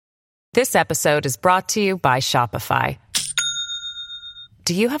This episode is brought to you by Shopify.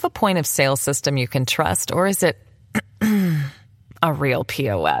 Do you have a point of sale system you can trust, or is it a real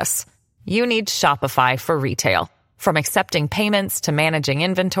POS? You need Shopify for retail. From accepting payments to managing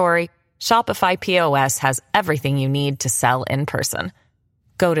inventory, Shopify POS has everything you need to sell in person.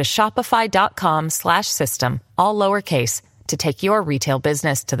 Go to shopify.com/system, all lowercase, to take your retail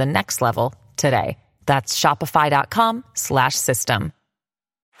business to the next level today. That's shopify.com/system.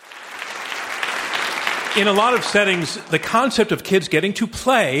 In a lot of settings, the concept of kids getting to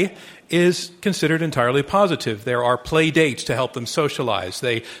play is considered entirely positive. There are play dates to help them socialize.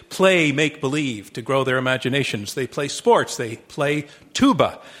 They play make-believe to grow their imaginations. They play sports. They play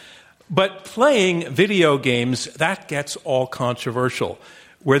tuba. But playing video games, that gets all controversial,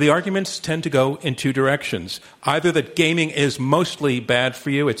 where the arguments tend to go in two directions. Either that gaming is mostly bad for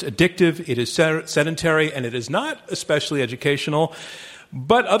you, it's addictive, it is sedentary, and it is not especially educational.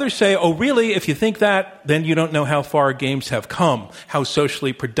 But others say, oh, really, if you think that, then you don't know how far games have come, how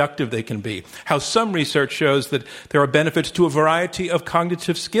socially productive they can be, how some research shows that there are benefits to a variety of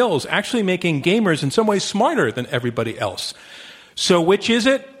cognitive skills, actually making gamers in some ways smarter than everybody else. So which is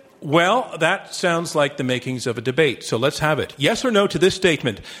it? Well, that sounds like the makings of a debate. So let's have it. Yes or no to this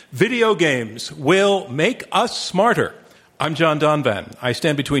statement: video games will make us smarter. I'm John Donvan. I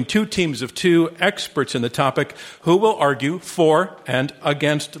stand between two teams of two experts in the topic who will argue for and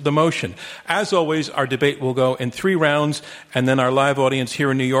against the motion. As always, our debate will go in 3 rounds, and then our live audience here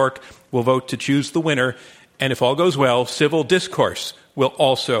in New York will vote to choose the winner. And if all goes well, civil discourse will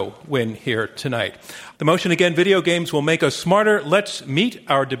also win here tonight. The motion again: video games will make us smarter. Let's meet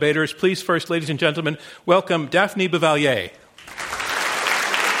our debaters. Please first, ladies and gentlemen, welcome Daphne Bavelier.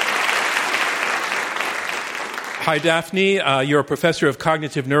 Hi, Daphne. You're a professor of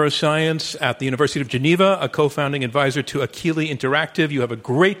cognitive neuroscience at the University of Geneva, a co-founding advisor to Akili Interactive. You have a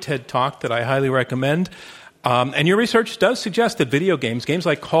great TED Talk that I highly recommend. And your research does suggest that video games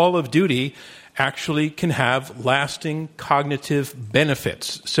like Call of Duty, actually can have lasting cognitive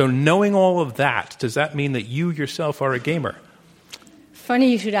benefits. So knowing all of that, does that mean that you yourself are a gamer?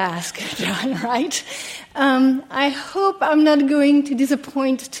 Funny you should ask, John, right? I hope I'm not going to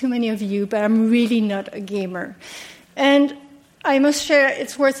disappoint too many of you, but I'm really not a gamer. And I must share,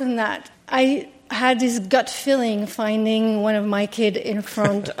 it's worse than that. I had this gut feeling finding one of my kids in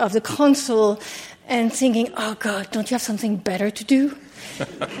front of the console and thinking, oh, God, don't you have something better to do?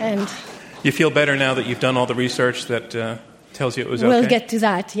 And you feel better now that you've done all the research that tells you it was okay? We'll get to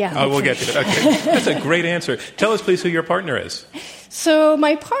that, yeah. Oh, we'll get to that. Okay. That's a great answer. Tell us, please, who your partner is. So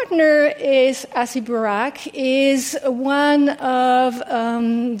my partner is Asi Burak, is one of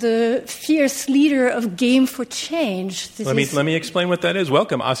the fierce leader of Game for Change. Let me explain what that is.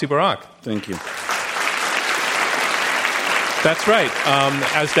 Welcome, Asi Burak. Thank you. That's right.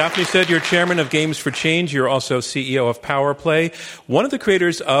 As Daphne said, you're chairman of Games for Change. You're also CEO of Power Play, one of the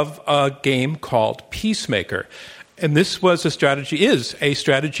creators of a game called Peacemaker. And this is a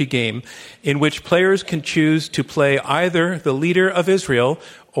strategy game in which players can choose to play either the leader of Israel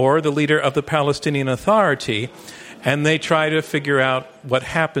or the leader of the Palestinian Authority, and they try to figure out what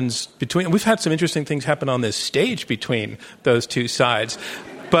happens between. We've had some interesting things happen on this stage between those two sides.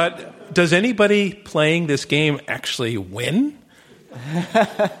 But does anybody playing this game actually win?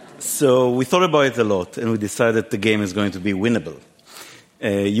 So we thought about it a lot, and we decided the game is going to be winnable.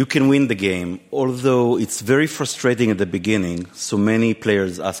 You can win the game, although it's very frustrating at the beginning, so many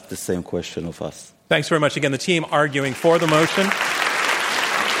players ask the same question of us. Thanks very much. Again, the team arguing for the motion.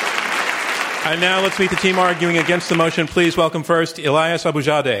 And now let's meet the team arguing against the motion. Please welcome first Elias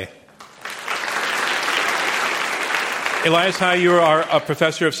Abujadeh. Elias, hi. You are a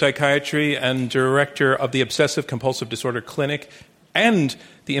professor of psychiatry and director of the Obsessive Compulsive Disorder Clinic and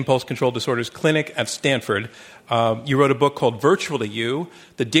the Impulse Control Disorders Clinic at Stanford. You wrote a book called Virtually You,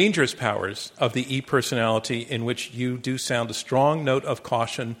 The Dangerous Powers of the E-Personality, in which you do sound a strong note of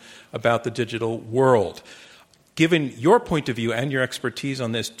caution about the digital world. Given your point of view and your expertise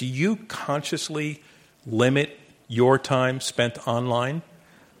on this, do you consciously limit your time spent online?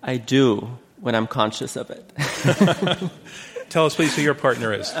 I do, when I'm conscious of it. Tell us, please, who your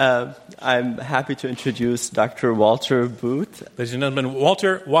partner is. I'm happy to introduce Dr. Walter Booth. Ladies and gentlemen,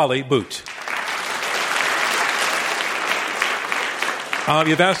 Walter Wally Booth.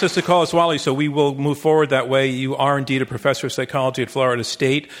 You've asked us to call us Wally, so we will move forward that way. You are indeed a professor of psychology at Florida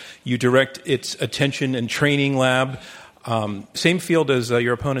State. You direct its attention and training lab. Same field as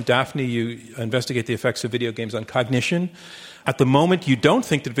your opponent, Daphne. You investigate the effects of video games on cognition. At the moment, you don't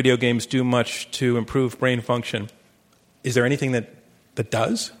think that video games do much to improve brain function. Is there anything that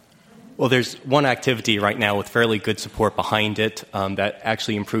does? Well, there's one activity right now with fairly good support behind it that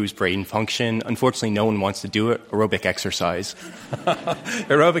actually improves brain function. Unfortunately, no one wants to do it. Aerobic exercise.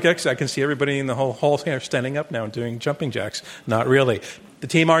 Aerobic exercise. I can see everybody in the whole hall here standing up now and doing jumping jacks. Not really. The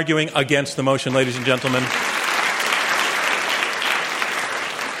team arguing against the motion, ladies and gentlemen.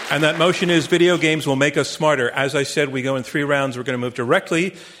 And that motion is video games will make us smarter. As I said, we go in 3 rounds. We're going to move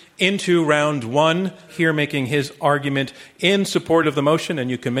directly into round 1, here making his argument in support of the motion, and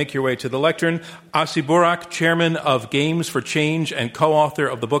you can make your way to the lectern. Asi Burak, chairman of Games for Change and co-author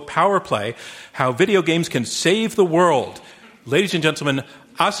of the book Power Play, How Video Games Can Save the World. Ladies and gentlemen,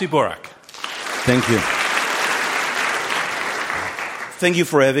 Asi Burak. Thank you. Thank you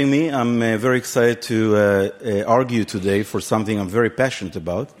for having me. I'm very excited to argue today for something I'm very passionate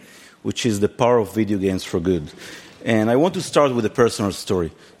about, which is the power of video games for good. And I want to start with a personal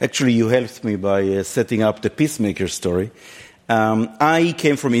story. Actually, you helped me by setting up the Peacemaker story. I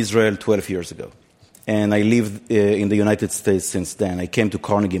came from Israel 12 years ago, and I lived in the United States since then. I came to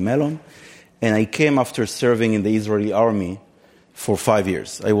Carnegie Mellon, and I came after serving in the Israeli army for 5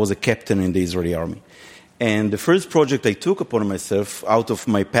 years. I was a captain in the Israeli army. And the first project I took upon myself, out of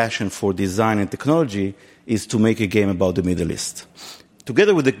my passion for design and technology, is to make a game about the Middle East.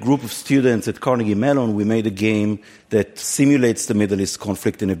 Together with a group of students at Carnegie Mellon, we made a game that simulates the Middle East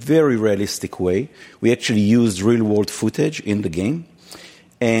conflict in a very realistic way. We actually used real-world footage in the game.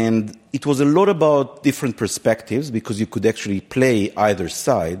 And it was a lot about different perspectives because you could actually play either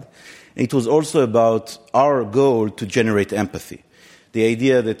side. It was also about our goal to generate empathy. The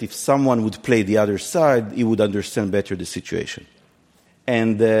idea that if someone would play the other side, he would understand better the situation.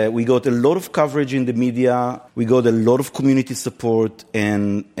 And we got a lot of coverage in the media. We got a lot of community support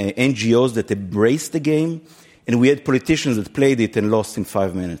and NGOs that embraced the game. And we had politicians that played it and lost in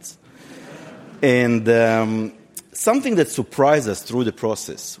 5 minutes. And something that surprised us through the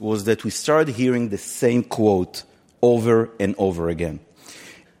process was that we started hearing the same quote over and over again.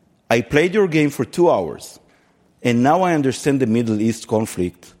 I played your game for 2 hours, and now I understand the Middle East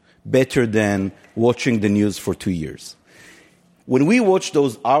conflict better than watching the news for 2 years. When we watch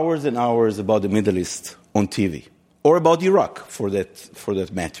those hours and hours about the Middle East on TV, or about Iraq for that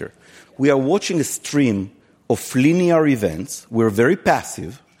matter, we are watching a stream of linear events. We're very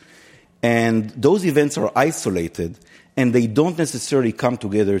passive, and those events are isolated, and they don't necessarily come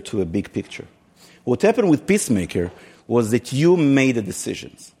together to a big picture. What happened with Peacemaker was that you made the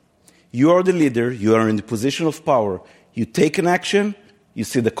decisions. You are the leader, you are in the position of power, you take an action, you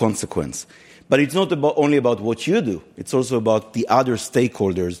see the consequence. But it's not only about what you do, it's also about the other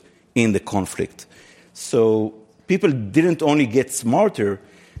stakeholders in the conflict. So people didn't only get smarter,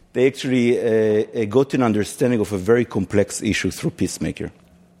 they actually got an understanding of a very complex issue through Peacemaker.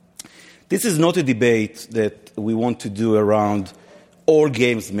 This is not a debate that we want to do around all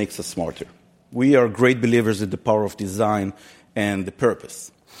games makes us smarter. We are great believers in the power of design and the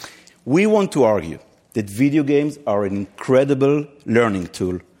purpose. We want to argue that video games are an incredible learning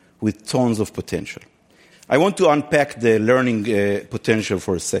tool with tons of potential. I want to unpack the learning potential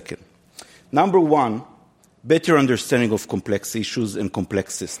for a second. Number one, better understanding of complex issues and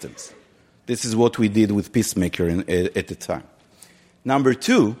complex systems. This is what we did with Peacemaker at the time. Number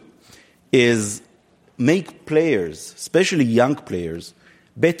two is make players, especially young players,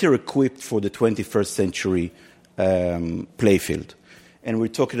 better equipped for the 21st century playfield. And we're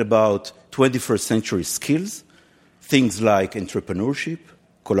talking about 21st century skills, things like entrepreneurship,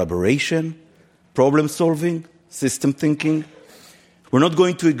 collaboration, problem solving, system thinking. We're not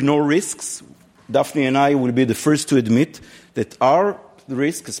going to ignore risks. Daphne and I will be the first to admit that are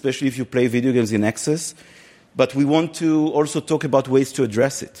risks, especially if you play video games in excess, but we want to also talk about ways to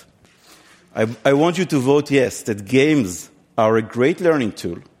address it. I want you to vote yes, that games are a great learning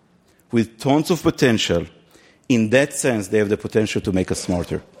tool with tons of potential. In that sense, they have the potential to make us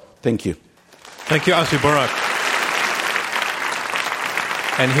smarter. Thank you. Thank you, Asi Burak.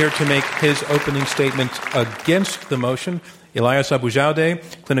 And here to make his opening statement against the motion, Elias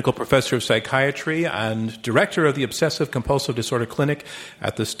Abujamdeh, clinical professor of psychiatry and director of the Obsessive Compulsive Disorder Clinic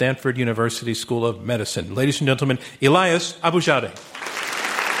at the Stanford University School of Medicine. Ladies and gentlemen, Elias Abujamdeh.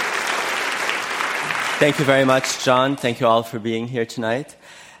 Thank you very much, John. Thank you all for being here tonight.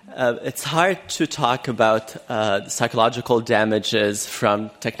 It's hard to talk about the psychological damages from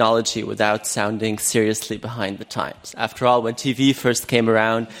technology without sounding seriously behind the times. After all, when TV first came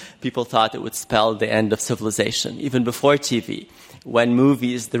around, people thought it would spell the end of civilization, even before TV. When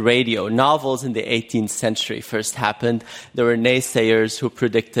movies, the radio, novels in the 18th century first happened, there were naysayers who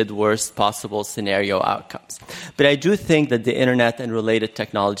predicted worst possible scenario outcomes. But I do think that the internet and related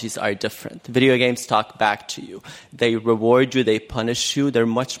technologies are different. Video games talk back to you. They reward you, they punish you, they're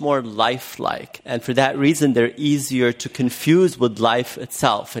much more lifelike. And for that reason, they're easier to confuse with life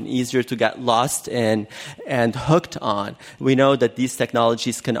itself and easier to get lost in and hooked on. We know that these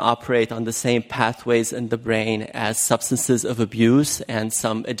technologies can operate on the same pathways in the brain as substances of abuse and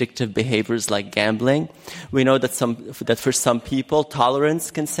some addictive behaviors like gambling. We know that for some people, tolerance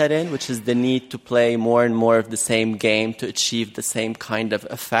can set in, which is the need to play more and more of the same game to achieve the same kind of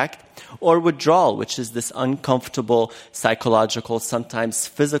effect. Or withdrawal, which is this uncomfortable psychological, sometimes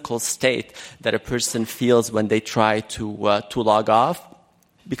physical state that a person feels when they try to log off.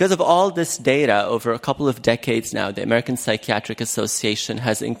 Because of all this data, over a couple of decades now, the American Psychiatric Association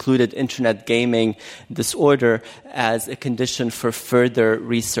has included internet gaming disorder as a condition for further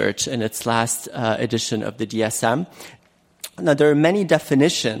research in its last edition of the DSM. Now, there are many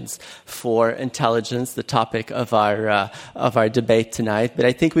definitions for intelligence, the topic of our debate tonight, but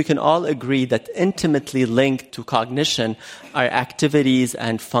I think we can all agree that intimately linked to cognition are activities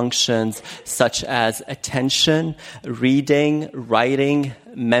and functions such as attention, reading, writing,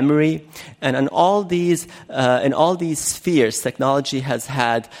 memory, and in all these spheres, technology has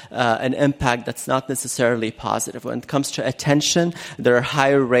had an impact that's not necessarily positive. When it comes to attention, there are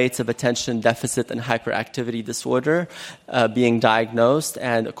higher rates of attention deficit and hyperactivity disorder being diagnosed,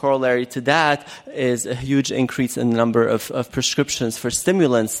 and a corollary to that is a huge increase in the number of prescriptions for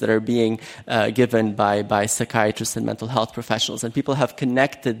stimulants that are being given by psychiatrists and mental health professionals. And people have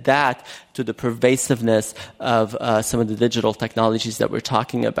connected that to the pervasiveness of some of the digital technologies that we're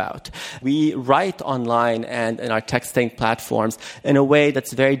talking about. We write online and in our texting platforms in a way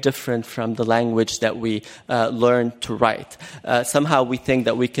that's very different from the language that we learn to write. Somehow we think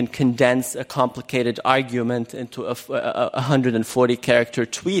that we can condense a complicated argument into a 140-character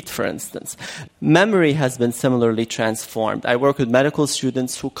tweet, for instance. Memory has been similarly transformed. I work with medical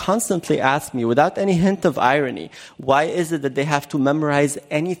students who constantly ask me, without any hint of irony, why is it that they have to memorize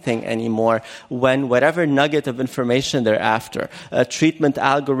anything anymore when whatever nugget of information they're after, a treatment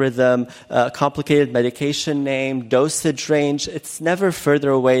algorithm, a complicated medication name, dosage range, it's never further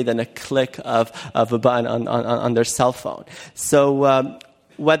away than a click of a button on their cell phone. So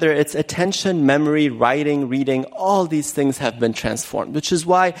whether it's attention, memory, writing, reading, all these things have been transformed, which is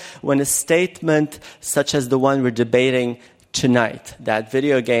why when a statement such as the one we're debating tonight, that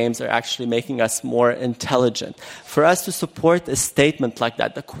video games are actually making us more intelligent. For us to support a statement like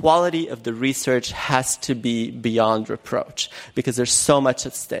that, the quality of the research has to be beyond reproach because there's so much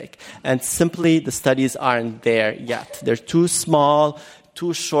at stake. And simply the studies aren't there yet. They're too small,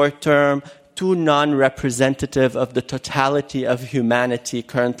 too short-term, too non-representative of the totality of humanity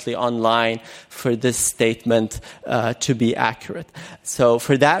currently online for this statement to be accurate. So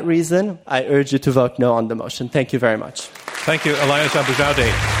for that reason, I urge you to vote no on the motion. Thank you very much. Thank you, Elias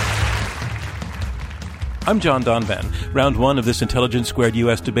Abouzaoudeh. I'm John Donvan. Round one of this Intelligence Squared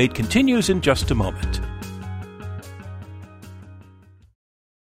U.S. debate continues in just a moment.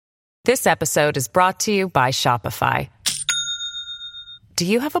 This episode is brought to you by Shopify. Do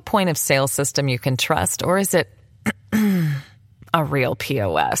you have a point of sale system you can trust, or is it a real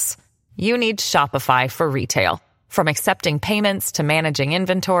POS? You need Shopify for retail. From accepting payments to managing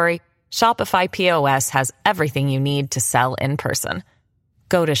inventory, Shopify POS has everything you need to sell in person.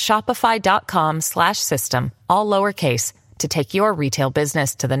 Go to shopify.com/system, all lowercase, to take your retail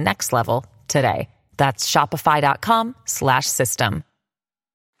business to the next level today. That's shopify.com/system.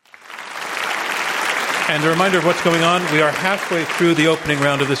 And a reminder of what's going on. We are halfway through the opening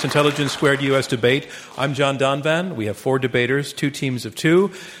round of this Intelligence Squared U.S. debate. I'm John Donvan. We have 4 debaters, 2 teams of 2,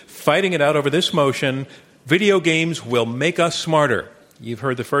 fighting it out over this motion: video games will make us smarter. You've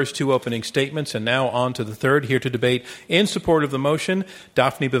heard the first 2 opening statements, and now on to the third. Here to debate in support of the motion,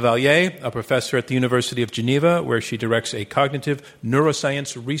 Daphne Bavelier, a professor at the University of Geneva, where she directs a cognitive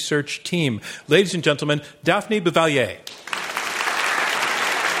neuroscience research team. Ladies and gentlemen, Daphne Bavelier.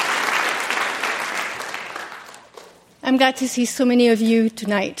 I'm glad to see so many of you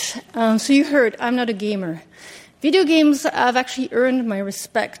tonight. So you heard, I'm not a gamer. Video games have actually earned my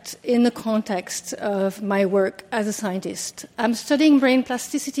respect in the context of my work as a scientist. I'm studying brain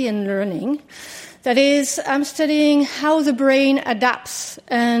plasticity and learning. That is, I'm studying how the brain adapts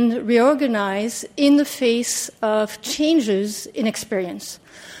and reorganizes in the face of changes in experience.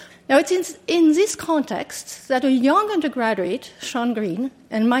 Now, it's in this context that a young undergraduate, Sean Green,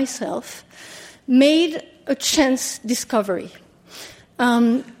 and myself made a chance discovery.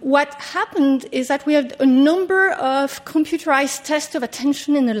 what happened is that we had a number of computerized tests of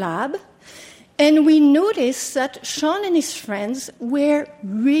attention in the lab, and we noticed that Sean and his friends were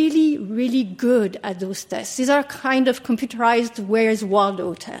really, really good at those tests. These are kind of computerized Where's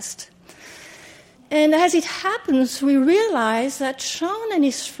Waldo tests. And as it happens, we realized that Sean and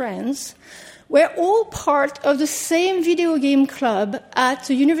his friends were all part of the same video game club at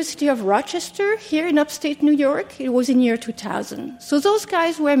the University of Rochester here in upstate New York. It was in year 2000. So those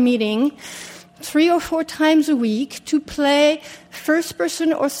guys were meeting 3 or 4 times a week to play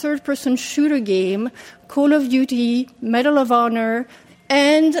first-person or third-person shooter game, Call of Duty, Medal of Honor,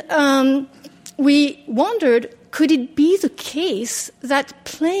 and we wondered, could it be the case that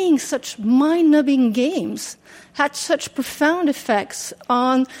playing such mind-numbing games had such profound effects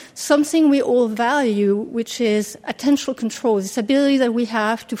on something we all value, which is attentional control, this ability that we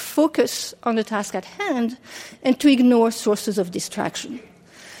have to focus on the task at hand and to ignore sources of distraction.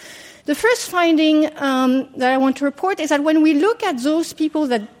 The first finding that I want to report is that when we look at those people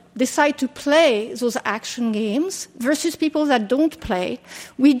that decide to play those action games versus people that don't play,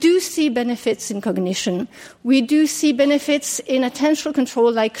 we do see benefits in cognition. We do see benefits in attentional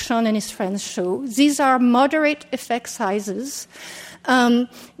control like Sean and his friends show. These are moderate effect sizes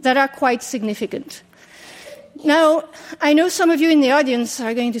that are quite significant. Now, I know some of you in the audience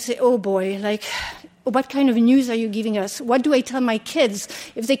are going to say, oh boy, like, what kind of news are you giving us? What do I tell my kids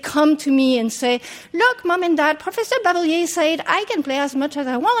if they come to me and say, look, Mom and Dad, Professor Bavelier said I can play as much as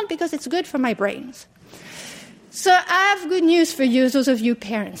I want because it's good for my brains. So I have good news for you, those of you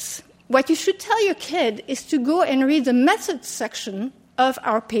parents. What you should tell your kid is to go and read the methods section of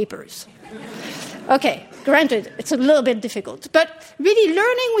our papers. Okay, granted, it's a little bit difficult, but really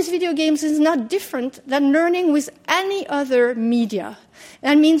learning with video games is not different than learning with any other media.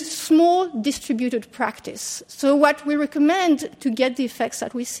 That means small distributed practice. So what we recommend to get the effects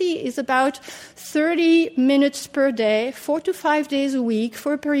that we see is about 30 minutes per day, 4 to 5 days a week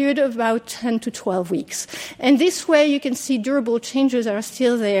for a period of about 10 to 12 weeks. And this way you can see durable changes that are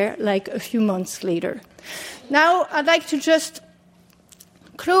still there like a few months later. Now I'd like to just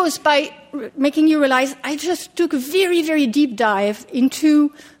close by making you realize I just took a very, very deep dive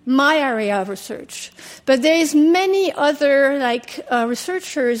into my area of research. But there is many other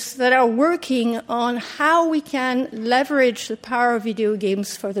researchers that are working on how we can leverage the power of video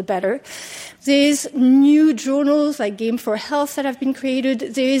games for the better. There's new journals like Game for Health that have been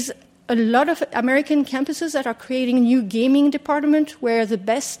created. There's a lot of American campuses that are creating a new gaming department where the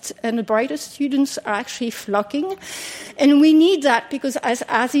best and the brightest students are actually flocking. And we need that because, as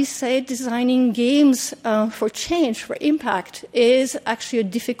Aziz said, designing games for change, for impact, is actually a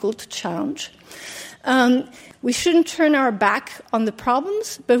difficult challenge. We shouldn't turn our back on the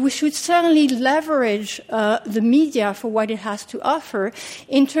problems, but we should certainly leverage the media for what it has to offer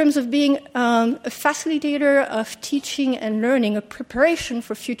in terms of being a facilitator of teaching and learning, a preparation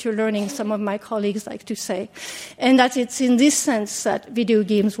for future learning, some of my colleagues like to say. And that it's in this sense that video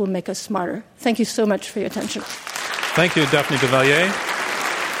games will make us smarter. Thank you so much for your attention. Thank you, Daphne Bavelier.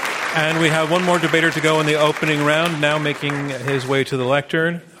 And we have one more debater to go in the opening round, now making his way to the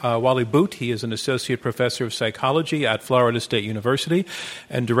lectern, Wally Boot. He is an associate professor of psychology at Florida State University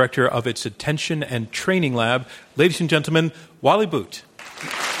and director of its Attention and Training Lab. Ladies and gentlemen, Wally Boot.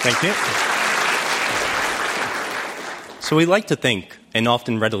 Thank you. So we like to think and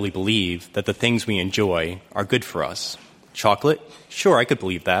often readily believe that the things we enjoy are good for us. Chocolate? Sure, I could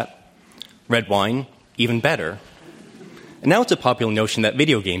believe that. Red wine? Even better. And now it's a popular notion that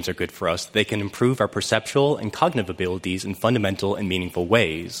video games are good for us. They can improve our perceptual and cognitive abilities in fundamental and meaningful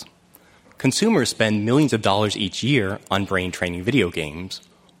ways. Consumers spend millions of dollars each year on brain-training video games.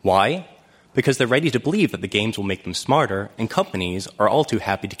 Why? Because they're ready to believe that the games will make them smarter, and companies are all too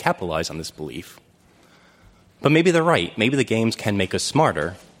happy to capitalize on this belief. But maybe they're right. Maybe the games can make us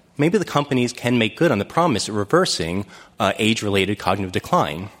smarter. Maybe the companies can make good on the promise of reversing age-related cognitive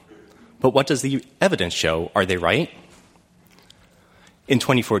decline. But what does the evidence show? Are they right? In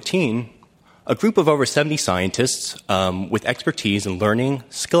 2014, a group of over 70 scientists with expertise in learning,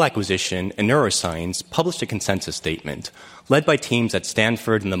 skill acquisition, and neuroscience published a consensus statement led by teams at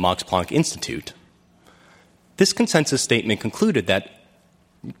Stanford and the Max Planck Institute. This consensus statement concluded that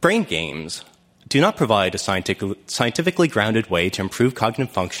brain games do not provide a scientifically grounded way to improve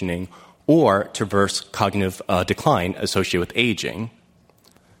cognitive functioning or to reverse cognitive decline associated with aging.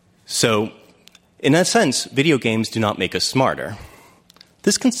 So, in a sense, video games do not make us smarter.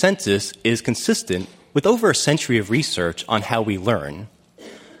 This consensus is consistent with over a century of research on how we learn.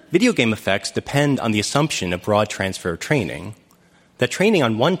 Video game effects depend on the assumption of broad transfer of training, that training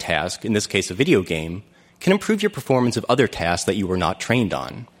on one task, in this case a video game, can improve your performance of other tasks that you were not trained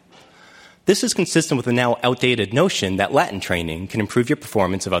on. This is consistent with the now outdated notion that Latin training can improve your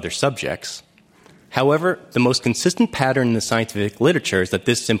performance of other subjects. However, the most consistent pattern in the scientific literature is that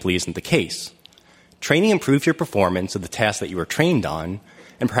this simply isn't the case. Training improves your performance of the tasks that you were trained on,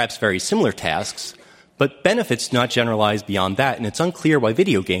 and perhaps very similar tasks, but benefits do not generalize beyond that, and it's unclear why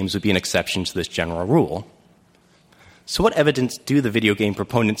video games would be an exception to this general rule. So what evidence do the video game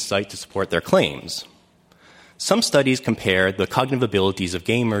proponents cite to support their claims? Some studies compare the cognitive abilities of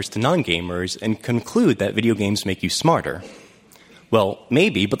gamers to non-gamers and conclude that video games make you smarter. Well,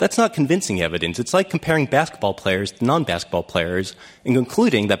 maybe, but that's not convincing evidence. It's like comparing basketball players to non-basketball players and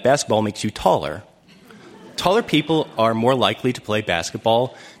concluding that basketball makes you taller. Taller people are more likely to play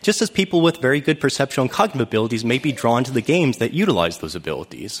basketball, just as people with very good perceptual and cognitive abilities may be drawn to the games that utilize those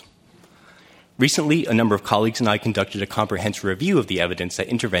abilities. Recently, a number of colleagues and I conducted a comprehensive review of the evidence that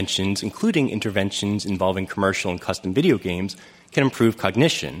interventions, including interventions involving commercial and custom video games, can improve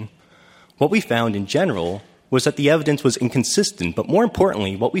cognition. What we found in general was that the evidence was inconsistent, but more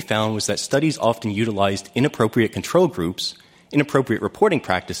importantly, what we found was that studies often utilized inappropriate control groups, inappropriate reporting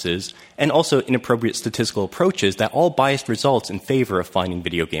practices, and also inappropriate statistical approaches that all biased results in favor of finding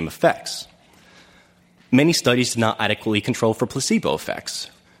video game effects. Many studies did not adequately control for placebo effects.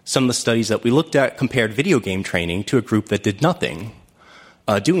 Some of the studies that we looked at compared video game training to a group that did nothing.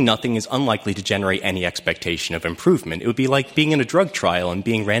 Doing nothing is unlikely to generate any expectation of improvement. It would be like being in a drug trial and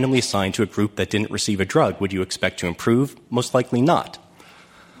being randomly assigned to a group that didn't receive a drug. Would you expect to improve? Most likely not.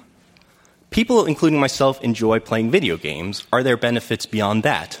 People, including myself, enjoy playing video games. Are there benefits beyond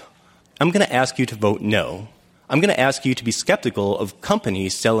that? I'm going to ask you to vote no. I'm going to ask you to be skeptical of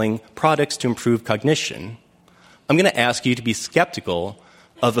companies selling products to improve cognition. I'm going to ask you to be skeptical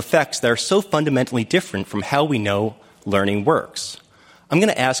of effects that are so fundamentally different from how we know learning works. I'm going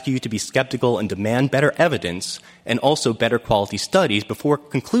to ask you to be skeptical and demand better evidence and also better quality studies before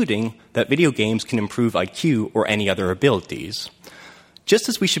concluding that video games can improve IQ or any other abilities. Just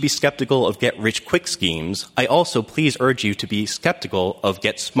as we should be skeptical of get-rich-quick schemes, I also please urge you to be skeptical of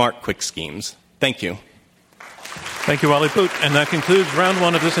get-smart-quick schemes. Thank you. Thank you, Wally Boot. And that concludes round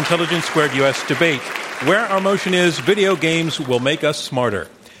one of this Intelligence Squared U.S. debate, where our motion is video games will make us smarter.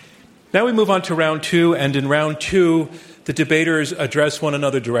 Now we move on to round two, and in round two, the debaters address one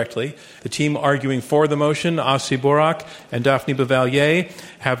another directly. The team arguing for the motion, Asi Borak and Daphne Bavelier,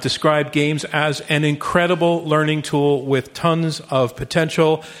 have described games as an incredible learning tool with tons of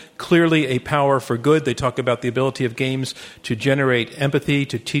potential, clearly a power for good. They talk about the ability of games to generate empathy,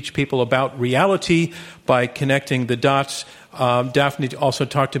 to teach people about reality by connecting the dots. Daphne also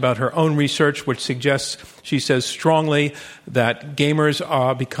talked about her own research, which suggests, she says strongly, that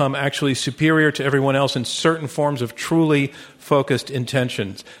gamers become actually superior to everyone else in certain forms of truly focused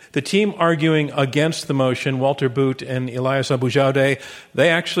intentions. The team arguing against the motion, Walter Boot and Elias Abujade, they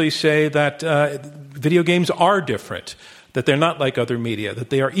actually say that video games are different, that they're not like other media, that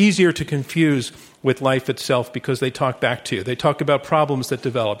they are easier to confuse with life itself because they talk back to you. They talk about problems that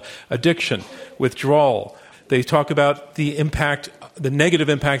develop, addiction, withdrawal. They talk about the impact, the negative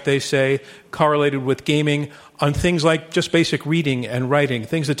impact, they say, correlated with gaming on things like just basic reading and writing,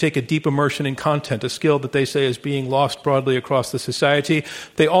 things that take a deep immersion in content, a skill that they say is being lost broadly across the society.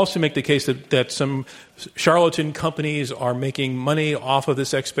 They also make the case that some charlatan companies are making money off of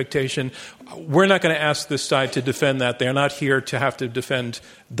this expectation. We're not going to ask this side to defend that. They're not here to have to defend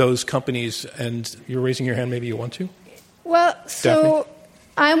those companies. And you're raising your hand. Maybe you want to? Well, so Daphne?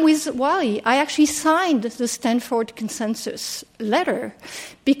 I'm with Wally. I actually signed the Stanford Consensus letter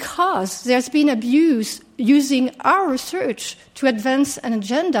because there's been abuse using our research to advance an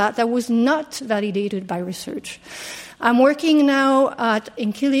agenda that was not validated by research. I'm working now at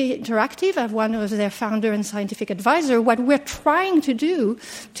Inkili Interactive. I'm one of their founder and scientific advisor. What we're trying to do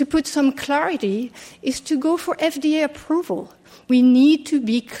to put some clarity is to go for FDA approval. We need to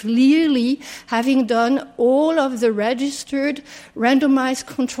be clearly having done all of the registered randomized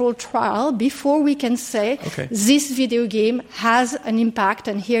controlled trial before we can say this video game has an impact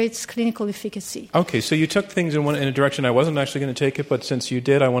and here its clinical efficacy. Okay, so you took things in a direction I wasn't actually going to take it, but since you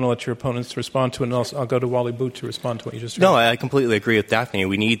did, I want to let your opponents respond to it, and I'll go to Wally Boot to respond to what you just heard. No, I completely agree with Daphne.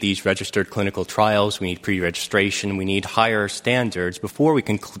 We need these registered clinical trials. We need pre-registration. We need higher standards before we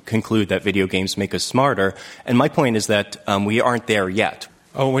can conclude that video games make us smarter. And my point is that we aren't there yet.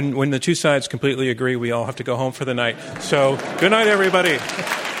 Oh, when the two sides completely agree, we all have to go home for the night. So, good night, everybody.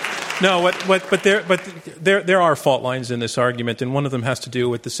 No, but there are fault lines in this argument, and one of them has to do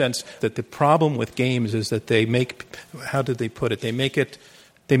with the sense that the problem with games is that they make, how did they put it? They make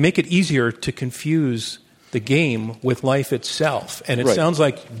it easier to confuse the game with life itself. And it Right. sounds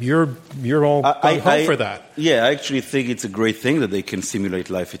like you're all gung-ho for that. Yeah, I actually think it's a great thing that they can simulate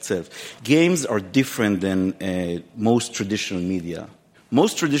life itself. Games are different than most traditional media.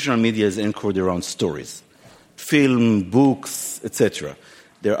 Most traditional media is anchored around stories, film, books, etc.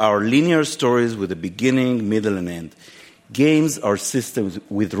 There are linear stories with a beginning, middle, and end. Games are systems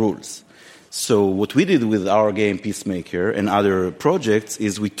with rules. So what we did with our game Peacemaker and other projects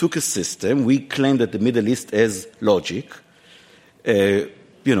is we took a system. We claimed that the Middle East has logic,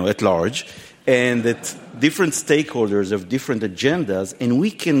 at large, and that different stakeholders have different agendas, and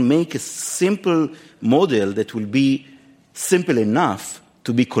we can make a simple model that will be simple enough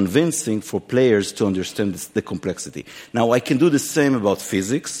to be convincing for players to understand the complexity. Now, I can do the same about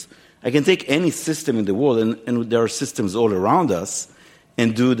physics. I can take any system in the world, and there are systems all around us,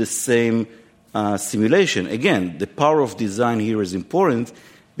 and do the same simulation. Again, the power of design here is important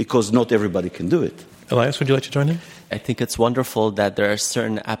because not everybody can do it. Elias, would you like to join in? I think it's wonderful that there are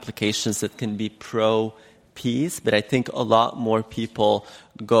certain applications that can be pro-peace, but I think a lot more people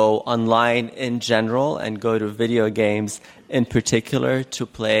go online in general and go to video games in particular to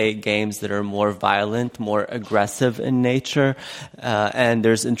play games that are more violent, more aggressive in nature. And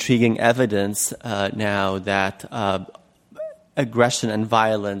there's intriguing evidence now that aggression and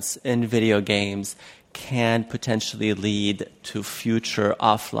violence in video games can potentially lead to future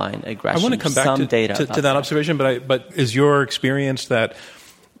offline aggression. I want to come back to that observation, but is your experience that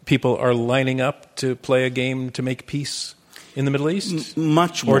people are lining up to play a game to make peace in the Middle East?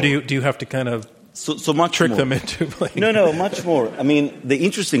 Much more. Or do you have to kind of so much trick more. them into playing? No, much more. I mean, the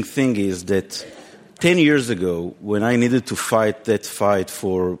interesting thing is that 10 years ago, when I needed to fight that fight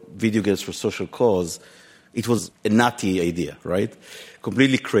for video games for social cause, it was a nutty idea, right?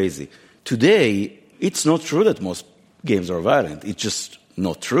 Completely crazy. Today, it's not true that most games are violent. It's just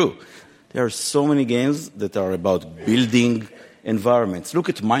not true. There are so many games that are about building environments. Look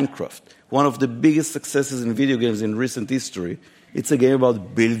at Minecraft, one of the biggest successes in video games in recent history. It's a game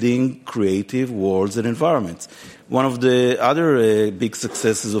about building creative worlds and environments. One of the other big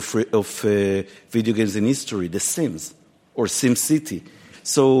successes of video games in history, The Sims or SimCity.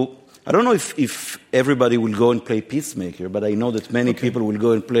 So I don't know if everybody will go and play Peacemaker, but I know that many people will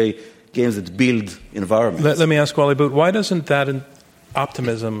go and play games that build environments. Let me ask Wally Boot, why doesn't that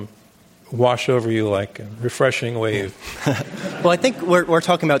optimism wash over you like a refreshing wave? Well, I think we're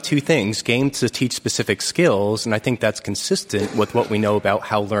talking about two things. Games to teach specific skills, and I think that's consistent with what we know about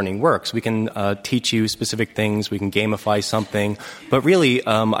how learning works. We can teach you specific things, we can gamify something, but really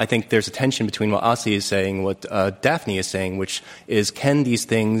I think there's a tension between what Asi is saying, what Daphne is saying, which is can these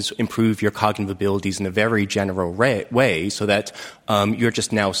things improve your cognitive abilities in a very general way so that you're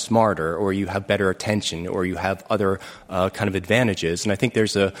just now smarter, or you have better attention, or you have other kind of advantages. And I think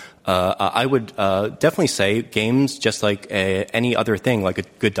there's I would definitely say games, just like any other thing, like a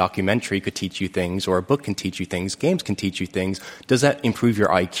good documentary could teach you things, or a book can teach you things, games can teach you things. Does that improve your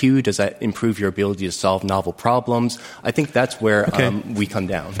IQ? Does that improve your ability to solve novel problems? I think that's where we come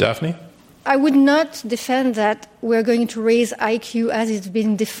down. Daphne? I would not defend that we're going to raise IQ as it's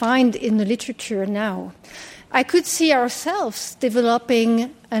been defined in the literature now. I could see ourselves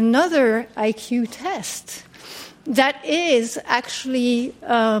developing another IQ test that is actually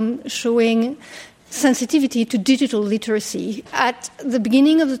showing sensitivity to digital literacy. At the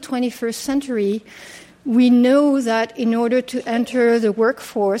beginning of the 21st century, we know that in order to enter the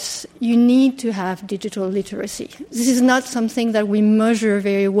workforce, you need to have digital literacy. This is not something that we measure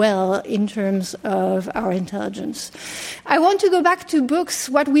very well in terms of our intelligence. I want to go back to books,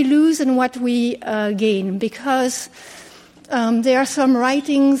 what we lose and what we gain, because there are some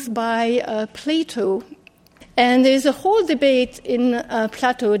writings by Plato. And there's a whole debate in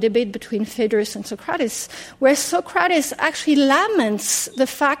Plato, a debate between Phaedrus and Socrates, where Socrates actually laments the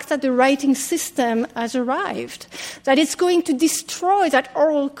fact that the writing system has arrived, that it's going to destroy that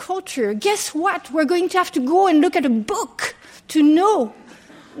oral culture. Guess what? We're going to have to go and look at a book to know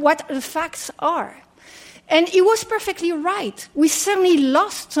what the facts are. And he was perfectly right. We certainly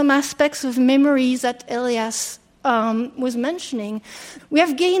lost some aspects of memories that Elias was mentioning. We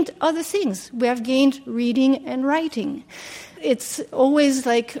have gained other things. We have gained reading and writing. It's always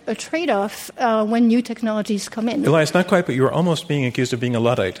like a trade-off when new technologies come in. Elias, not quite, but you were almost being accused of being a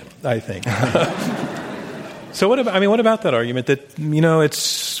Luddite, I think. So what about that argument that,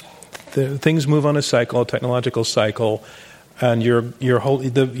 it's things move on a cycle, a technological cycle? And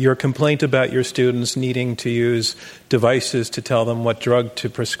your complaint about your students needing to use devices to tell them what drug to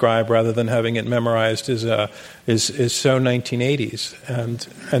prescribe rather than having it memorized is so 1980s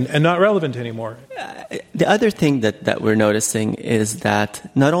and not relevant anymore. The other thing that we're noticing is that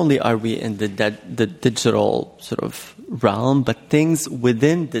not only are we in the digital sort of realm, but things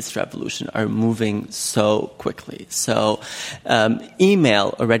within this revolution are moving so quickly. So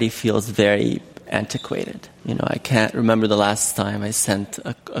email already feels very antiquated. I can't remember the last time I sent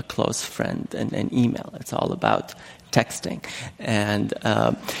a close friend an email. It's all about texting. And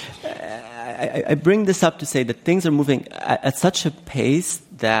I bring this up to say that things are moving at such a pace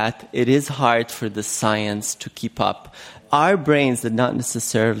that it is hard for the science to keep up. Our brains did not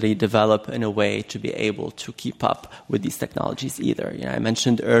necessarily develop in a way to be able to keep up with these technologies either. I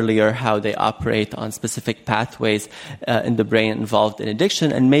mentioned earlier how they operate on specific pathways in the brain involved in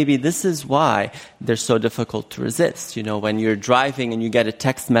addiction, and maybe this is why they're so difficult to resist. When you're driving and you get a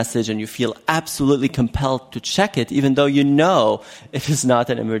text message and you feel absolutely compelled to check it, even though you know it is not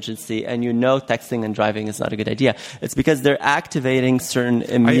an emergency and you know texting and driving is not a good idea. It's because they're activating certain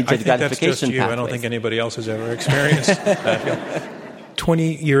immediate I think gratification that's just you. pathways. I don't think anybody else has ever experienced that.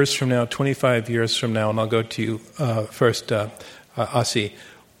 20 years from now, 25 years from now, and I'll go to you first, Asi,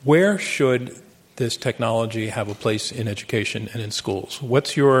 where should this technology have a place in education and in schools?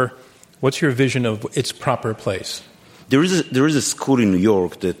 What's your vision of its proper place? There is a school in New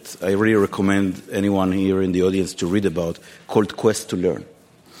York that I really recommend anyone here in the audience to read about, called Quest to Learn.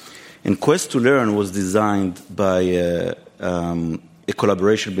 And Quest to Learn was designed by a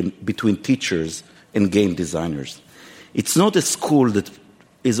collaboration between teachers and game designers. It's not a school that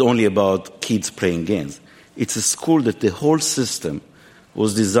is only about kids playing games. It's a school that the whole system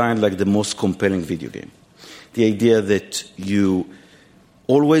was designed like the most compelling video game. The idea that you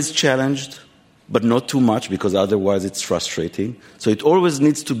always challenged, but not too much because otherwise it's frustrating. So it always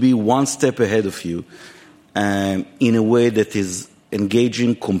needs to be one step ahead of you in a way that is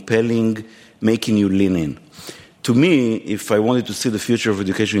engaging, compelling, making you lean in. To me, if I wanted to see the future of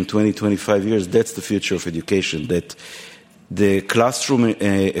education in 20, 25 years, that's the future of education, that the classroom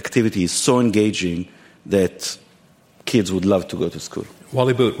activity is so engaging that kids would love to go to school.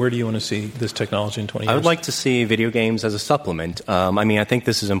 Wally Boot, where do you want to see this technology in 20 years? I would like to see video games as a supplement. I think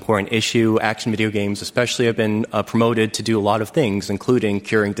this is an important issue. Action video games especially have been promoted to do a lot of things, including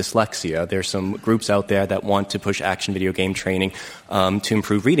curing dyslexia. There's some groups out there that want to push action video game training to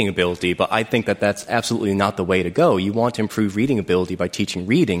improve reading ability, but I think that that's absolutely not the way to go. You want to improve reading ability by teaching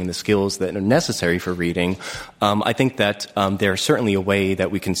reading and the skills that are necessary for reading. I think that there's certainly a way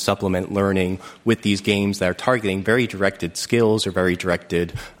that we can supplement learning with these games that are targeting very directed skills or very directed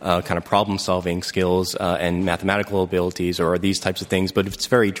kind of problem-solving skills and mathematical abilities or these types of things. But if it's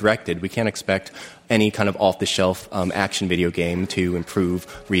very directed, we can't expect any kind of off-the-shelf action video game to improve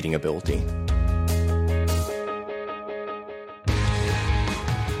reading ability.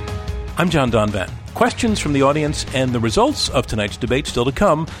 I'm John Donvan. Questions from the audience and the results of tonight's debate still to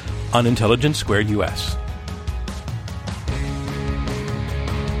come on Intelligence Squared US.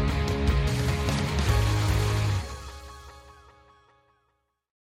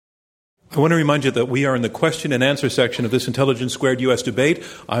 I want to remind you that we are in the question and answer section of this Intelligence Squared U.S. debate.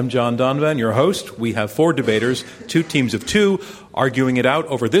 I'm John Donvan, your host. We have 4 debaters, 2 teams of 2, arguing it out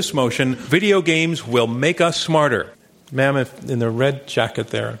over this motion: video games will make us smarter. Ma'am, in the red jacket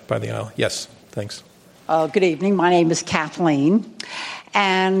there by the aisle. Yes, thanks. Good evening. My name is Kathleen,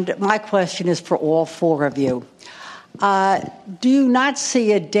 and my question is for all 4 of you. Do you not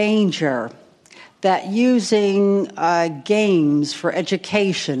see a danger that using games for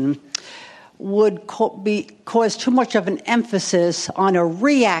education would cause too much of an emphasis on a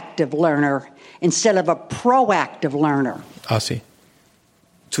reactive learner instead of a proactive learner? Asi.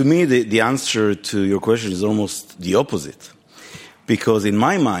 To me, the answer to your question is almost the opposite. Because in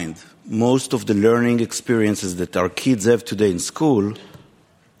my mind, most of the learning experiences that our kids have today in school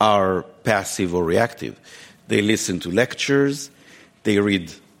are passive or reactive. They listen to lectures, they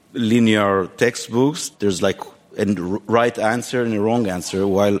read linear textbooks, there's like a right answer and a wrong answer,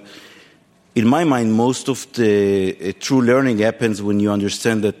 while in my mind, most of the true learning happens when you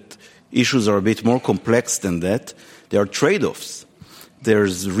understand that issues are a bit more complex than that. There are trade-offs.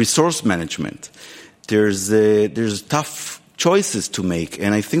 There's resource management. There's tough choices to make.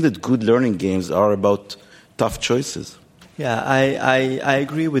 And I think that good learning games are about tough choices. Yeah, I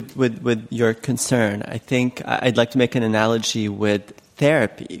agree with your concern. I think I'd like to make an analogy with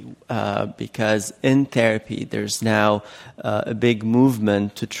therapy, because in therapy there's now a big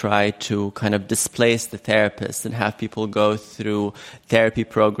movement to try to kind of displace the therapist and have people go through therapy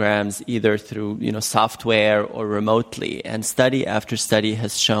programs either through software or remotely. And study after study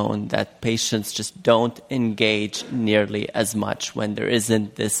has shown that patients just don't engage nearly as much when there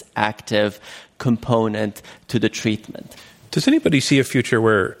isn't this active component to the treatment. Does anybody see a future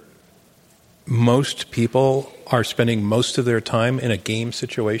where most people are spending most of their time in a game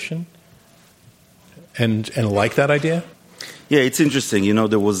situation and like that idea? Yeah, it's interesting.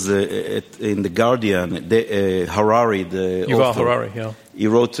 There was in The Guardian, Harari, the Yuval author, Harari, yeah. He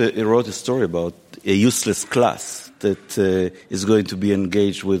wrote a story about a useless class that is going to be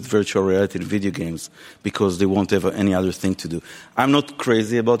engaged with virtual reality and video games because they won't have any other thing to do. I'm not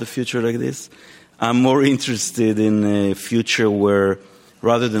crazy about a future like this. I'm more interested in a future where,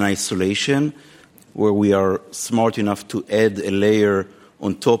 rather than isolation, where we are smart enough to add a layer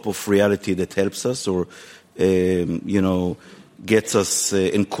on top of reality that helps us or, gets us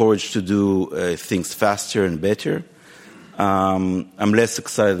encouraged to do things faster and better. I'm less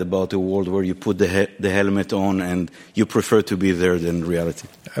excited about a world where you put the helmet on and you prefer to be there than reality.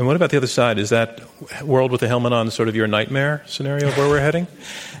 And what about the other side? Is that world with the helmet on sort of your nightmare scenario of where we're heading?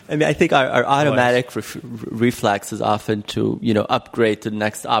 I mean, I think our automatic reflex is often to, upgrade to the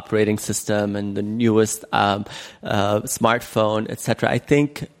next operating system and the newest smartphone, etc. I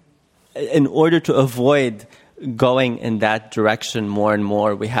think in order to avoid going in that direction more and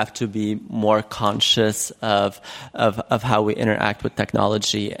more, we have to be more conscious of how we interact with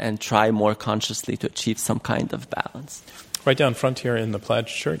technology and try more consciously to achieve some kind of balance. Right down front here in the plaid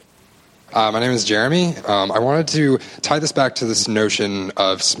shirt. My name is Jeremy. I wanted to tie this back to this notion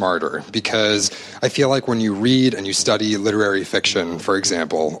of smarter, because I feel like when you read and you study literary fiction, for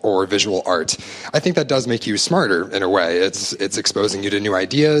example, or visual art, I think that does make you smarter in a way. It's exposing you to new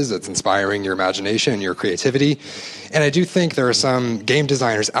ideas, it's inspiring your imagination, your creativity. And I do think there are some game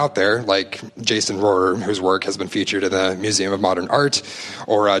designers out there, like Jason Rohrer, whose work has been featured in the Museum of Modern Art,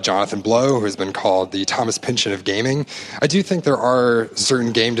 or Jonathan Blow, who has been called the Thomas Pynchon of gaming. I do think there are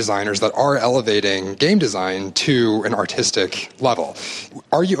certain game designers that are elevating game design to an artistic level.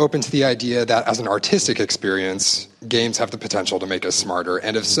 Are you open to the idea that as an artistic experience, games have the potential to make us smarter?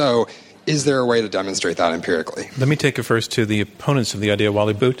 And if so, is there a way to demonstrate that empirically? Let me take it first to the opponents of the idea,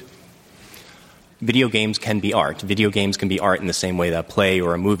 Wally Boot. Video games can be art. Video games can be art in the same way that play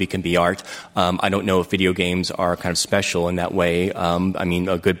or a movie can be art. I don't know if video games are kind of special in that way. I mean,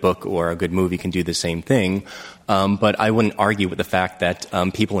 a good book or a good movie can do the same thing. But I wouldn't argue with the fact that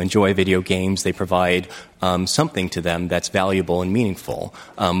people enjoy video games. They provide something to them that's valuable and meaningful.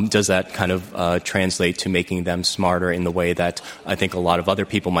 Does that kind of translate to making them smarter in the way that I think a lot of other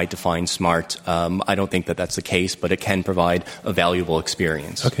people might define smart? I don't think that that's the case, but it can provide a valuable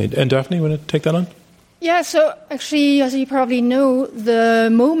experience. Okay, and Daphne, you want to take that on? Yeah, so actually, as you probably know, the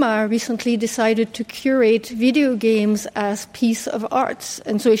MoMA recently decided to curate video games as piece of arts.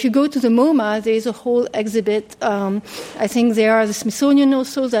 And so if you go to the MoMA, there's a whole exhibit. I think there are the Smithsonian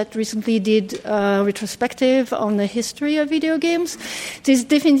also that recently did a retrospective on the history of video games. There's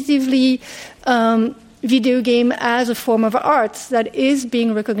definitively video game as a form of art that is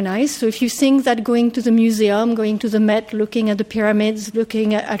being recognized. So if you think that going to the museum, going to the Met, looking at the pyramids,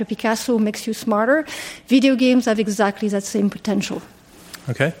 looking at a Picasso makes you smarter, video games have exactly that same potential.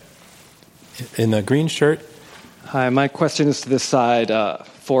 Okay. In the green shirt. Hi, my question is to this side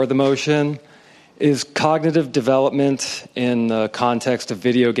for the motion. Is cognitive development in the context of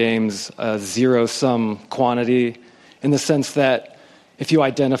video games a zero-sum quantity in the sense that if you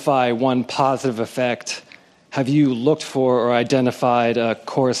identify one positive effect, have you looked for or identified a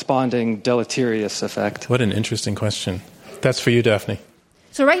corresponding deleterious effect? What an interesting question. That's for you, Daphne.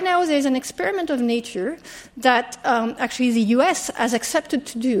 So right now there's an experiment of nature that actually the US has accepted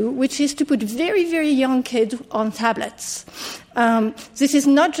to do, which is to put very, very young kids on tablets. This is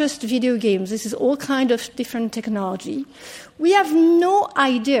not just video games. This is all kind of different technology. We have no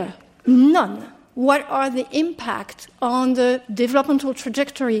idea, none, what are the impact on the developmental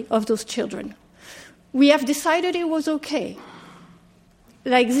trajectory of those children. We have decided it was okay.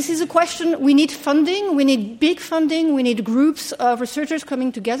 Like, this is a question, we need funding, we need big funding, we need groups of researchers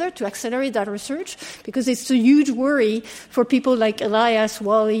coming together to accelerate that research, because it's a huge worry for people like Elias,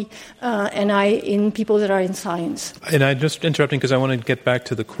 Wally, and I, in people that are in science. And I'm just interrupting because I want to get back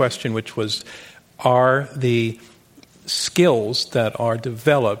to the question, which was, are the skills that are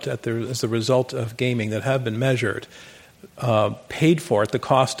developed as a result of gaming that have been measured paid for at the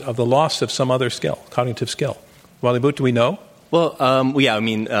cost of the loss of some other skill, cognitive skill? Wally Boot, do we know? Well, yeah, I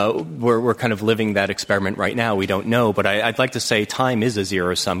mean, we're kind of living that experiment right now. We don't know, but I'd like to say time is a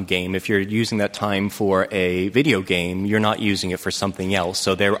zero-sum game. If you're using that time for a video game, you're not using it for something else.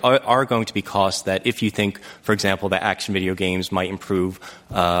 So there are going to be costs that if you think, for example, that action video games might improve,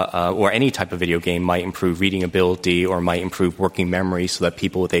 or any type of video game might improve reading ability or might improve working memory so that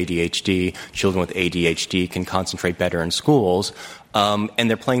people with ADHD, children with ADHD can concentrate better in schools, and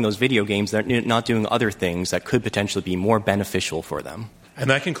they're playing those video games, they're not doing other things that could potentially be more beneficial for them. And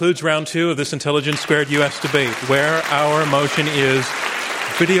that concludes round 2 of this Intelligence Squared U.S. debate, where our motion is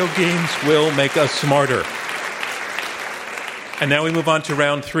video games will make us smarter. And now we move on to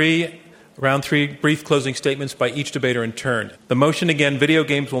round 3. Round 3, brief closing statements by each debater in turn. The motion again, video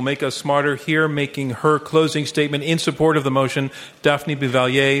games will make us smarter. Here making her closing statement in support of the motion, Daphne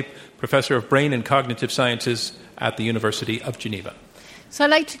Bouvallier, Professor of Brain and Cognitive Sciences at the University of Geneva. So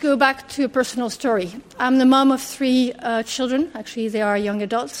I'd like to go back to a personal story. I'm the mom of 3 children. Actually, they are young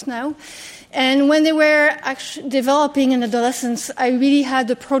adults now. And when they were developing in adolescence, I really had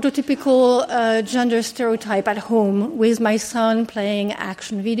the prototypical gender stereotype at home, with my son playing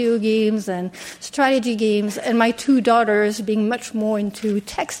action video games and strategy games, and my 2 daughters being much more into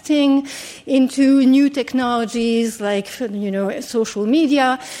texting, into new technologies like, social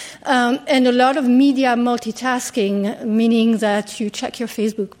media, and a lot of media multitasking, meaning that you check your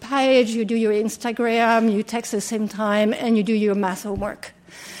Facebook page, you do your Instagram, you text at the same time, and you do your math homework.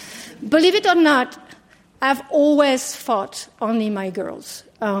 Believe it or not, I've always fought only my girls,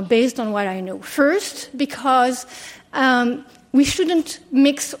 based on what I know. First, because we shouldn't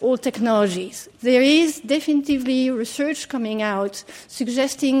mix all technologies. There is definitively research coming out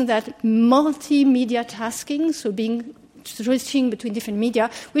suggesting that multimedia tasking, so switching between different media,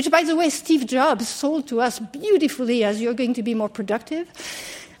 which, by the way, Steve Jobs sold to us beautifully as you're going to be more productive,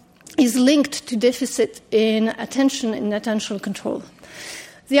 is linked to deficit in attention and attentional control.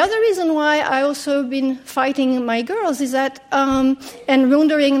 The other reason why I also been fighting my girls is that, and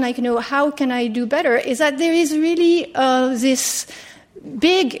wondering, how can I do better, is that there is really this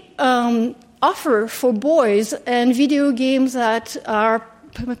big offer for boys and video games that are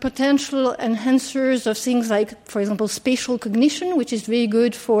potential enhancers of things like, for example, spatial cognition, which is very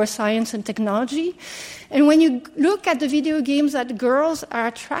good for science and technology. And when you look at the video games that girls are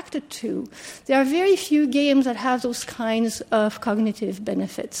attracted to, there are very few games that have those kinds of cognitive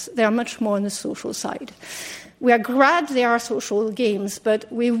benefits. They are much more on the social side. We are glad there are social games, but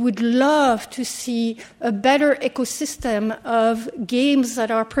we would love to see a better ecosystem of games that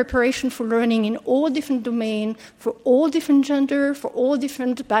are preparation for learning in all different domains, for all different gender, for all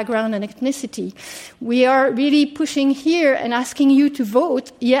different background and ethnicity. We are really pushing here and asking you to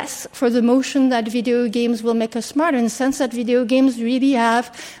vote yes for the motion that video games will make us smarter. In the sense that video games really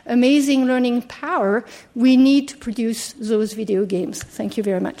have amazing learning power, we need to produce those video games. Thank you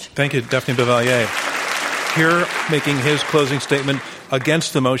very much. Thank you, Daphne Bouvallier. Here, making his closing statement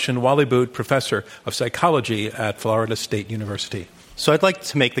against the motion, Wally Boot, Professor of Psychology at Florida State University. So I'd like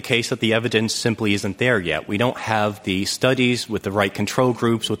to make the case that the evidence simply isn't there yet. We don't have the studies with the right control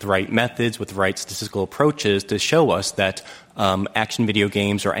groups, with the right methods, with the right statistical approaches to show us that action video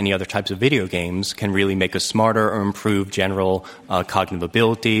games or any other types of video games can really make us smarter or improve general cognitive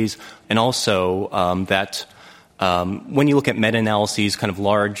abilities, and also that when you look at meta-analyses, kind of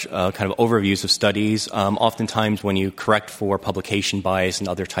large kind of overviews of studies, oftentimes when you correct for publication bias and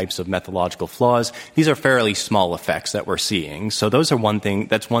other types of methodological flaws, these are fairly small effects that we're seeing. So those are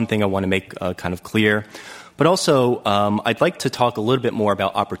that's one thing I want to make kind of clear. But also, I'd like to talk a little bit more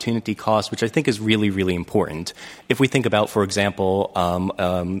about opportunity cost, which I think is really, really important. If we think about, for example,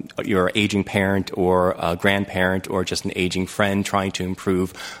 your aging parent or a grandparent or just an aging friend trying to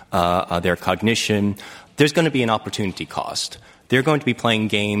improve their cognition, there's going to be an opportunity cost. They're going to be playing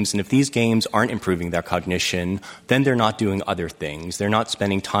games, and if these games aren't improving their cognition, then they're not doing other things. They're not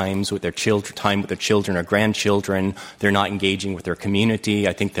spending time with their children or grandchildren. They're not engaging with their community.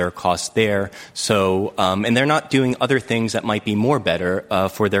 I think there are costs there. So, and they're not doing other things that might be more better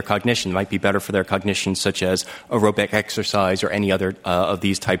for their cognition. Might be better for their cognition, such as aerobic exercise or any other of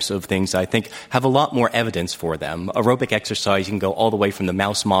these types of things. I think have a lot more evidence for them. Aerobic exercise, you can go all the way from the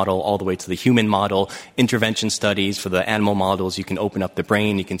mouse model all the way to the human model. Intervention studies for the animal models. You can open up the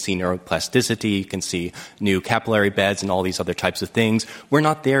brain, you can see neuroplasticity, you can see new capillary beds and all these other types of things. We're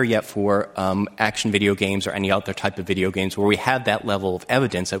not there yet for action video games or any other type of video games where we have that level of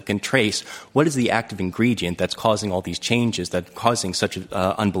evidence that we can trace what is the active ingredient that's causing all these changes, that's causing such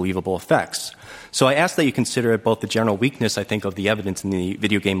unbelievable effects. So I ask that you consider both the general weakness, I think, of the evidence in the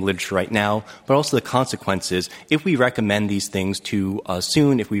video game literature right now, but also the consequences if we recommend these things too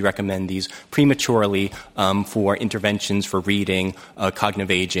soon, if we recommend these prematurely for interventions for reading,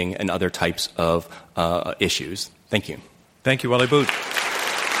 cognitive aging, and other types of issues. Thank you. Thank you, Wally Boot.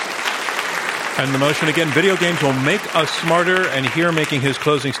 And the motion again, video games will make us smarter. And here making his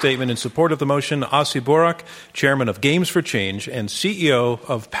closing statement in support of the motion, Asi Burak, chairman of Games for Change and CEO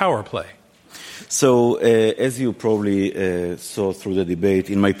of PowerPlay. So, as you probably saw through the debate,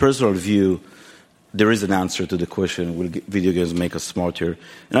 in my personal view, there is an answer to the question, will video games make us smarter?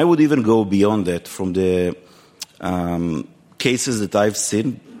 And I would even go beyond that from the cases that I've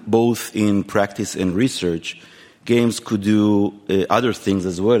seen, both in practice and research. Games could do other things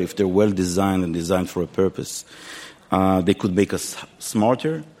as well if they're well designed and designed for a purpose. They could make us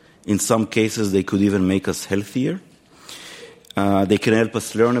smarter. In some cases, they could even make us healthier. They can help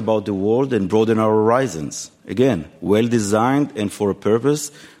us learn about the world and broaden our horizons. Again, well designed and for a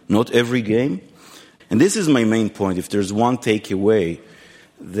purpose, not every game. And this is my main point. If there's one takeaway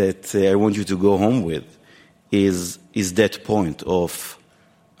that I want you to go home with, is that point of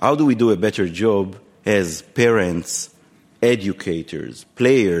how do we do a better job as parents, educators,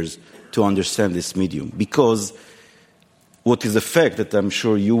 players, to understand this medium? Because what is a fact that I'm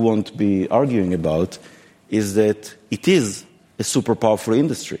sure you won't be arguing about is that it is a super powerful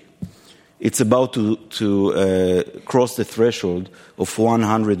industry. It's about to cross the threshold of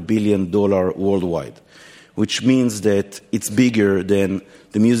 $100 billion worldwide, which means that it's bigger than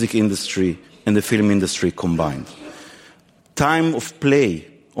the music industry and the film industry combined. Time of play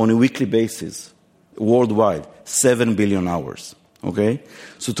on a weekly basis, worldwide, 7 billion hours. Okay?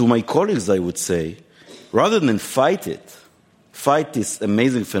 So to my colleagues, I would say, rather than fight this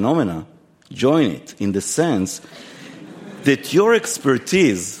amazing phenomena, join it in the sense that your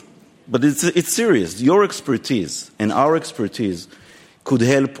expertise, but it's serious, your expertise and our expertise could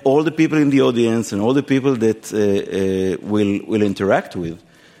help all the people in the audience and all the people that will interact with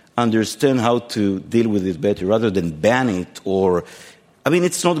understand how to deal with it better rather than ban it or, I mean,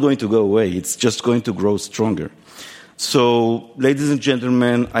 it's not going to go away. It's just going to grow stronger. So, ladies and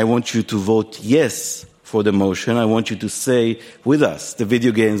gentlemen, I want you to vote yes for the motion. I want you to say with us, the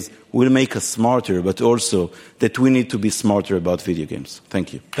video games will make us smarter, but also that we need to be smarter about video games.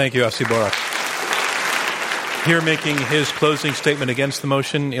 Thank you. Thank you, Asi Burak. Here making his closing statement against the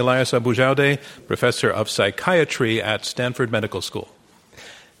motion, Elias Abujamdeh, professor of psychiatry at Stanford Medical School.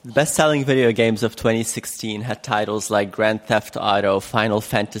 The best-selling video games of 2016 had titles like Grand Theft Auto, Final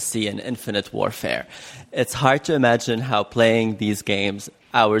Fantasy, and Infinite Warfare. It's hard to imagine how playing these games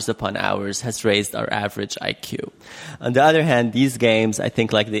hours upon hours has raised our average IQ. On the other hand, these games, I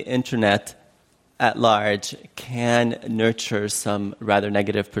think like the internet at large, can nurture some rather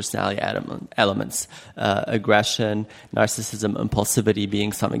negative personality elements, aggression, narcissism, impulsivity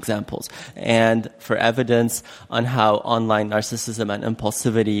being some examples. And for evidence on how online narcissism and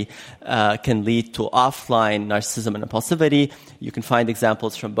impulsivity can lead to offline narcissism and impulsivity, you can find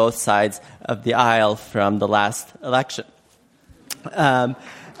examples from both sides of the aisle from the last election.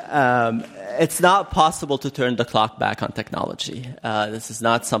 It's not possible to turn the clock back on technology. This is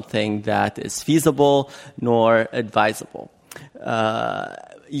not something that is feasible nor advisable.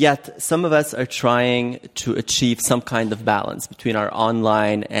 Yet some of us are trying to achieve some kind of balance between our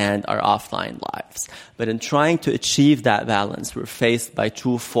online and our offline lives. But in trying to achieve that balance, we're faced by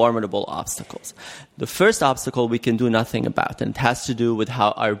two formidable obstacles. The first obstacle we can do nothing about, and it has to do with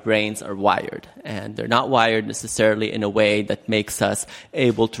how our brains are wired. And they're not wired necessarily in a way that makes us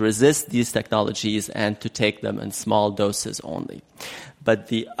able to resist these technologies and to take them in small doses only. But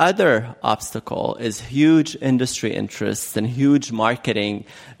the other obstacle is huge industry interests and huge marketing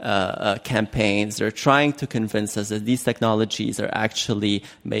campaigns. They're trying to convince us that these technologies are actually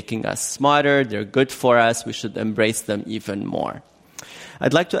making us smarter, they're good for us, we should embrace them even more.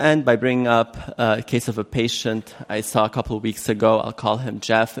 I'd like to end by bringing up a case of a patient I saw a couple of weeks ago. I'll call him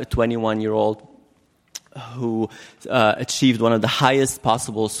Jeff, a 21-year-old who achieved one of the highest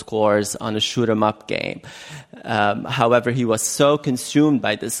possible scores on a shoot-'em-up game. However, he was so consumed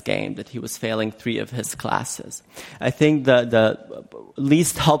by this game that he was failing 3 of his classes. I think the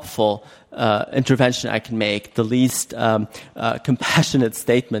least helpful intervention I can make, the least compassionate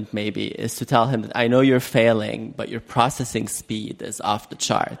statement maybe, is to tell him that I know you're failing, but your processing speed is off the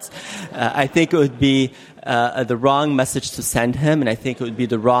charts. I think it would be the wrong message to send him, and I think it would be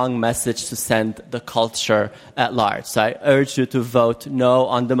the wrong message to send the culture at large. So I urge you to vote no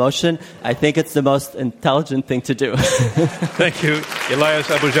on the motion. I think it's the most intelligent thing to do. Thank you, Elias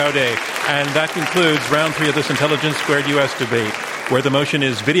Abujamdeh. And that concludes round 3 of this Intelligence Squared U.S. debate. where the motion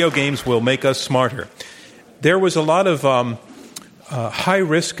is video games will make us smarter. There was a lot of high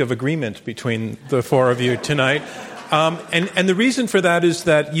risk of agreement between the four of you tonight. And the reason for that is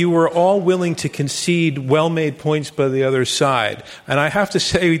that you were all willing to concede well-made points by the other side. And I have to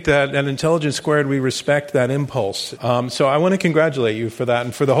say that at Intelligence Squared, we respect that impulse. So I want to congratulate you for that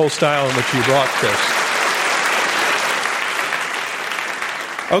and for the whole style in which you brought this.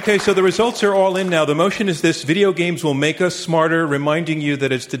 Okay, so the results are all in now. The motion is this: video games will make us smarter, reminding you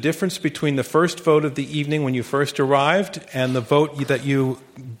that it's the difference between the first vote of the evening when you first arrived and the vote that you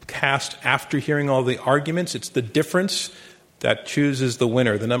cast after hearing all the arguments. It's the difference that chooses the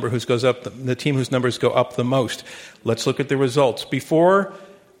winner, the number whose goes up, the team whose numbers go up the most. Let's look at the results. Before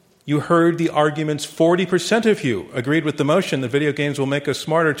you heard the arguments, 40% of you agreed with the motion that video games will make us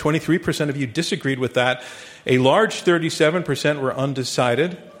smarter. 23% of you disagreed with that. A large 37% were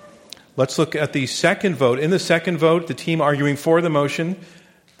undecided. Let's look at the second vote. In the second vote, the team arguing for the motion,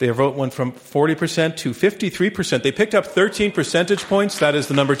 their vote went from 40% to 53%. They picked up 13 percentage points. That is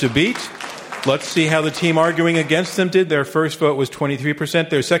the number to beat. Let's see how the team arguing against them did. Their first vote was 23%.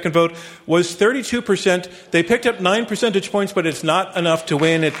 Their second vote was 32%. They picked up 9 percentage points, but it's not enough to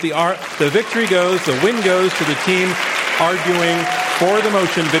win. The victory goes, the win goes to the team arguing for the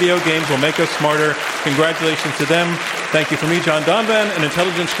motion, video games will make us smarter. Congratulations to them. Thank you from me, John Donvan, and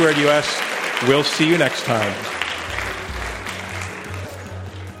Intelligence Squared US. We'll see you next time.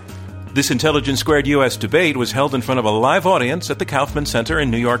 This Intelligence Squared U.S. debate was held in front of a live audience at the Kaufman Center in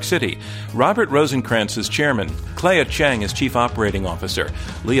New York City. Robert Rosenkranz is chairman. Clea Chang is chief operating officer.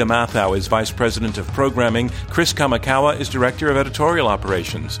 Leah Mathau is vice president of programming. Chris Kamakawa is director of editorial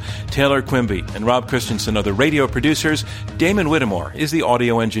operations. Taylor Quimby and Rob Christensen are the radio producers. Damon Whittemore is the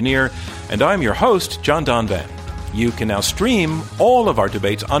audio engineer. And I'm your host, John Donvan. You can now stream all of our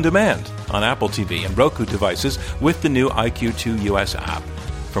debates on demand on Apple TV and Roku devices with the new IQ2 US app.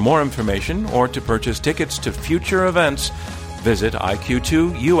 For more information or to purchase tickets to future events, visit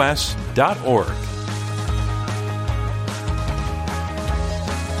iq2us.org.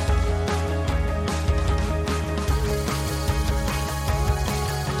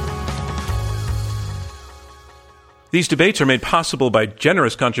 These debates are made possible by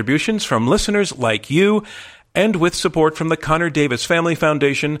generous contributions from listeners like you, and with support from the Connor Davis Family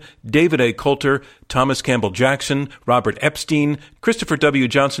Foundation, David A. Coulter, Thomas Campbell Jackson, Robert Epstein, Christopher W.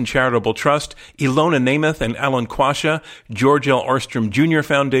 Johnson Charitable Trust, Ilona Namath and Alan Quasha, George L. Orstrom Jr.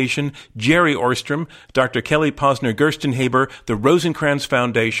 Foundation, Jerry Orstrom, Dr. Kelly Posner Gerstenhaber, the Rosenkranz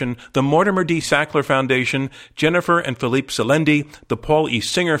Foundation, the Mortimer D. Sackler Foundation, Jennifer and Philippe Selendi, the Paul E.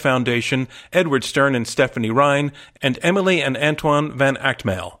 Singer Foundation, Edward Stern and Stephanie Ryan, and Emily and Antoine Van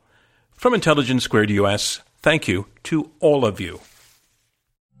Achtmael. From Intelligence Squared US, thank you to all of you.